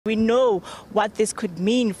We know what this could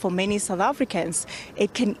mean for many South Africans.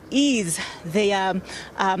 It can ease their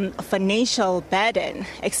financial burden,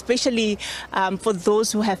 especially for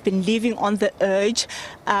those who have been living on the edge,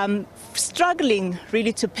 struggling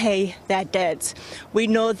really to pay their debts. We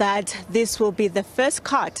know that this will be the first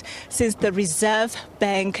cut since the Reserve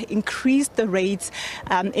Bank increased the rates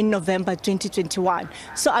in November 2021.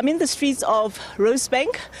 So I'm in the streets of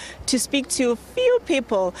Rosebank to speak to a few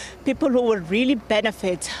people who will really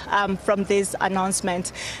benefit from this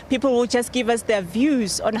announcement. People will just give us their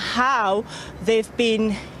views on how they've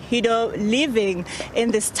been living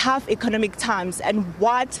in these tough economic times and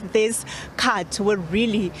what this cut will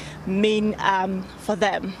really mean for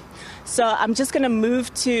them. So I'm just going to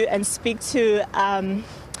move to and speak to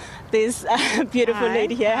this beautiful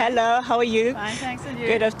lady here. Hello, how are you? Fine, thanks, and you?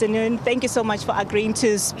 Good afternoon. Thank you so much for agreeing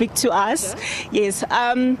to speak to us. Sure. Yes,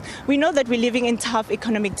 we know that we're living in tough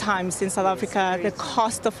economic times in South Africa. The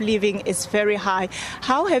cost of living is very high.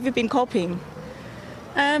 How have you been coping?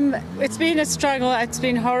 It's been a struggle. It's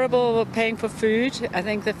been horrible paying for food. I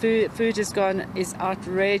think the food is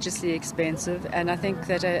outrageously expensive, and I think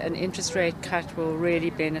that an interest rate cut will really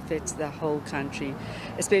benefit the whole country,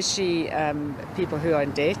 especially people who are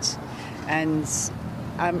in debt. And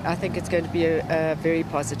I think it's going to be a very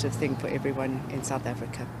positive thing for everyone in South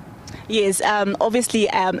Africa. Yes, obviously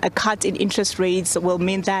a cut in interest rates will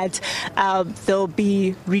mean that there'll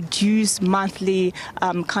be reduced monthly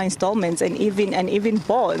car installments and even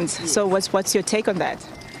bonds. Yes. So what's your take on that?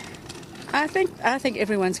 I think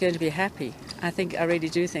everyone's going to be happy. I really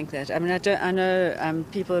do think that. I mean, I know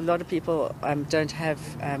a lot of people don't have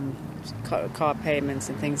car payments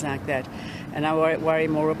and things like that, and I worry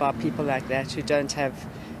more about people like that who don't have,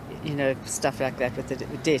 stuff like that with the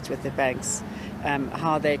debt with the banks.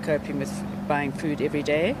 How they're coping with buying food every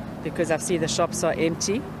day, because I see the shops are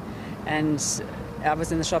empty, and I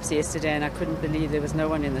was in the shops yesterday and I couldn't believe there was no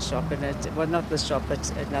one in the shop, and not this shop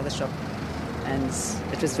but another shop, and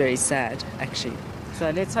it was very sad actually. So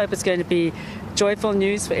let's hope it's going to be joyful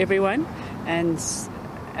news for everyone and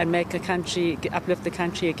make uplift the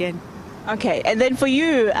country again. Okay, and then for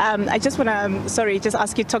you, I just want to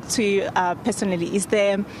ask you, talk to you personally. Is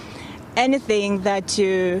there anything that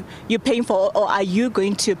you're paying for, or are you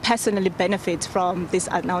going to personally benefit from this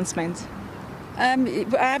announcement? I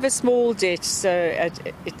have a small debt, so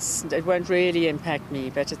it won't really impact me.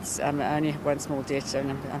 But I only have one small debt,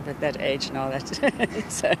 and I'm at that age now.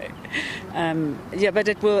 So but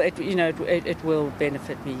it will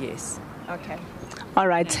benefit me. Yes. Okay. All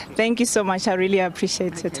right. Thank you so much. I really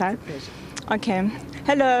appreciate your time. It's a pleasure. Okay.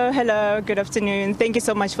 Hello, good afternoon. Thank you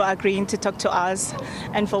so much for agreeing to talk to us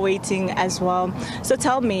and for waiting as well. So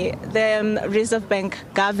tell me, the Reserve Bank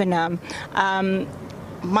governor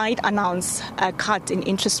might announce a cut in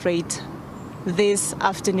interest rate this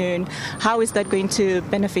afternoon. How is that going to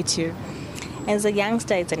benefit you? As a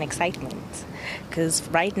youngster, it's an excitement, because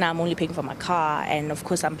right now I'm only paying for my car, and of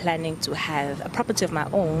course I'm planning to have a property of my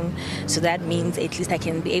own, so that means at least I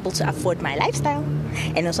can be able to afford my lifestyle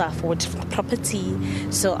and also afford property.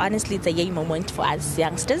 So honestly, it's a yay moment for us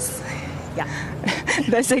youngsters. Yeah.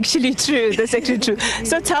 That's actually true.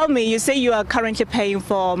 So tell me, you say you are currently paying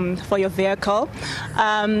for your vehicle.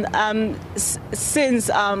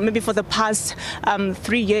 Since maybe for the past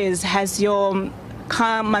 3 years, has your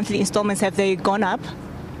car monthly installments, have they gone up?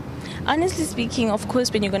 Honestly speaking, of course,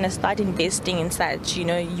 when you're going to start investing in such,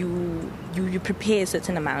 you prepare a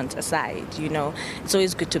certain amount aside, It's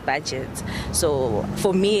always good to budget. So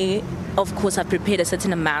for me, of course, I've prepared a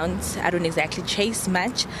certain amount. I don't exactly chase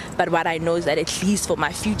much, but what I know is that at least for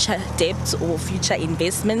my future debts or future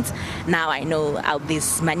investments, now I know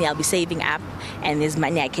this money I'll be saving up, and there's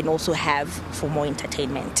money I can also have for more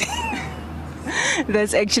entertainment.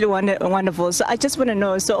 That's actually wonderful. So I just want to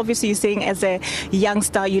know, so obviously you're saying as a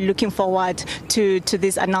youngster you're looking forward to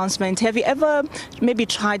this announcement. Have you ever maybe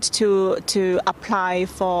tried to apply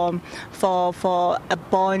for a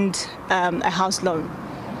bond, a house loan?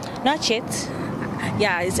 Not yet.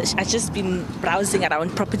 Yeah, I've just been browsing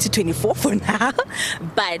around Property 24 for now.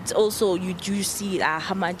 But also, you do see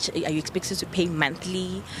how much are you expected to pay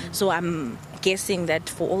monthly. So I'm guessing that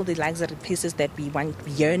for all the luxury places that we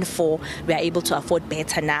yearn for, we are able to afford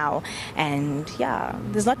better now. And yeah,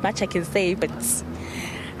 there's not much I can say, but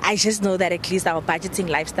I just know that at least our budgeting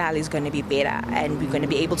lifestyle is going to be better, and we're going to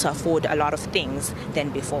be able to afford a lot of things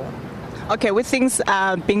than before. Okay, with things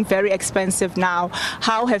being very expensive now,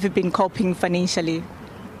 how have you been coping financially?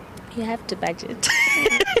 You have to budget.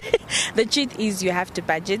 The truth is you have to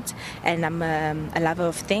budget, and I'm a lover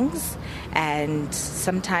of things, and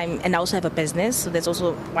I also have a business, so there's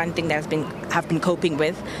also one thing that I've been coping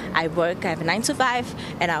with. I have a 9 to 5,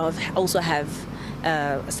 and also have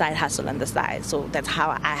a side hustle on the side, so that's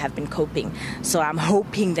how I have been coping. So I'm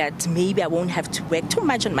hoping that maybe I won't have to work too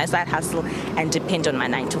much on my side hustle and depend on my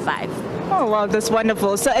 9 to 5. Oh, wow, that's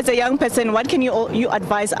wonderful. So as a young person, what can you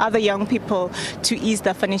advise other young people to ease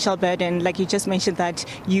the financial burden? Like you just mentioned that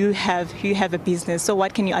you have a business, so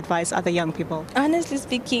what can you advise other young people? Honestly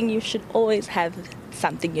speaking, you should always have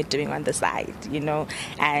something you're doing on the side,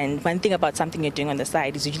 and one thing about something you're doing on the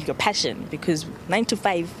side is usually your passion, because 9 to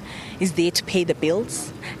 5 is there to pay the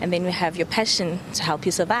bills, and then you have your passion to help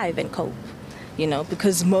you survive and cope,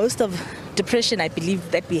 because most of depression, I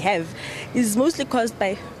believe, that we have is mostly caused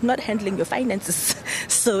by not handling your finances.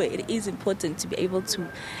 So it is important to be able to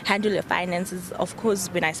handle your finances. Of course,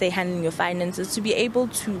 when I say handling your finances, to be able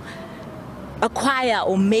to acquire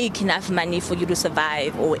or make enough money for you to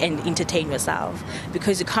survive and entertain yourself,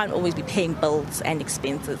 because you can't always be paying bills and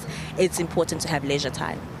expenses. It's important to have leisure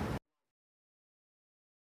time.